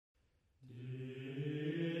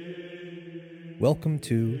Welcome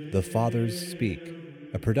to The Fathers Speak,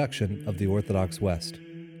 a production of the Orthodox West.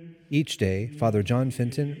 Each day, Father John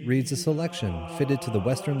Fenton reads a selection fitted to the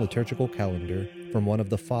Western liturgical calendar from one of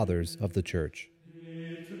the Fathers of the Church.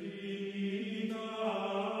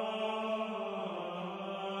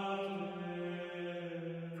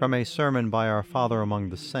 From a sermon by our Father among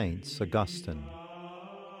the Saints, Augustine.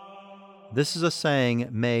 This is a saying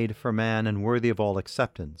made for man and worthy of all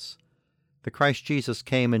acceptance. The Christ Jesus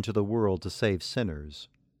came into the world to save sinners.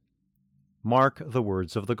 Mark the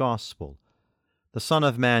words of the Gospel. The Son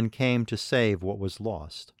of Man came to save what was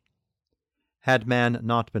lost. Had man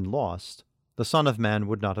not been lost, the Son of Man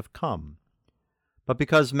would not have come. But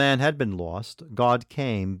because man had been lost, God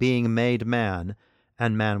came, being made man,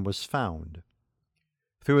 and man was found.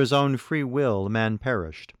 Through his own free will man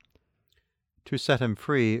perished. To set him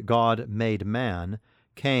free, God made man,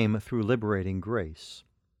 came through liberating grace.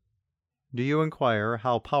 Do you inquire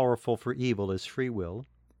how powerful for evil is free will?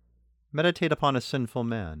 Meditate upon a sinful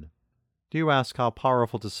man. Do you ask how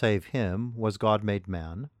powerful to save him was God made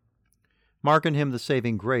man? Mark in him the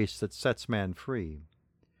saving grace that sets man free.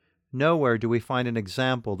 Nowhere do we find an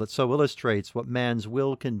example that so illustrates what man's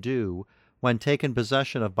will can do when taken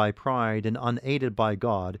possession of by pride and unaided by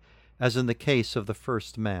God, as in the case of the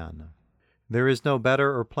first man. There is no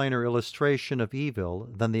better or plainer illustration of evil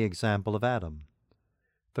than the example of Adam.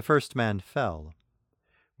 The first man fell.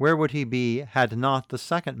 Where would he be had not the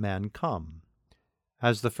second man come?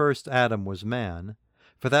 As the first Adam was man,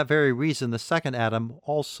 for that very reason the second Adam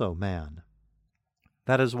also man.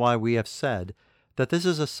 That is why we have said that this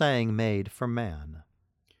is a saying made for man.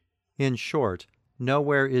 In short,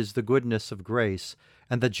 nowhere is the goodness of grace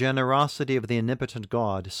and the generosity of the omnipotent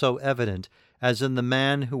God so evident as in the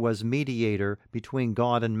man who was mediator between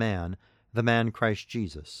God and man, the man Christ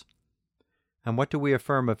Jesus. And what do we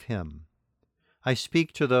affirm of him? I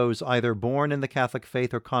speak to those either born in the Catholic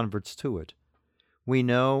faith or converts to it. We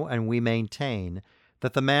know and we maintain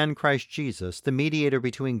that the man Christ Jesus, the mediator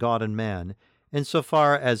between God and man,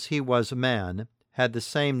 insofar as he was man, had the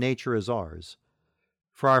same nature as ours.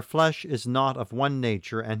 For our flesh is not of one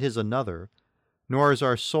nature and his another, nor is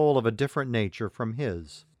our soul of a different nature from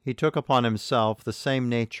his. He took upon himself the same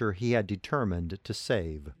nature he had determined to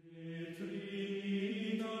save.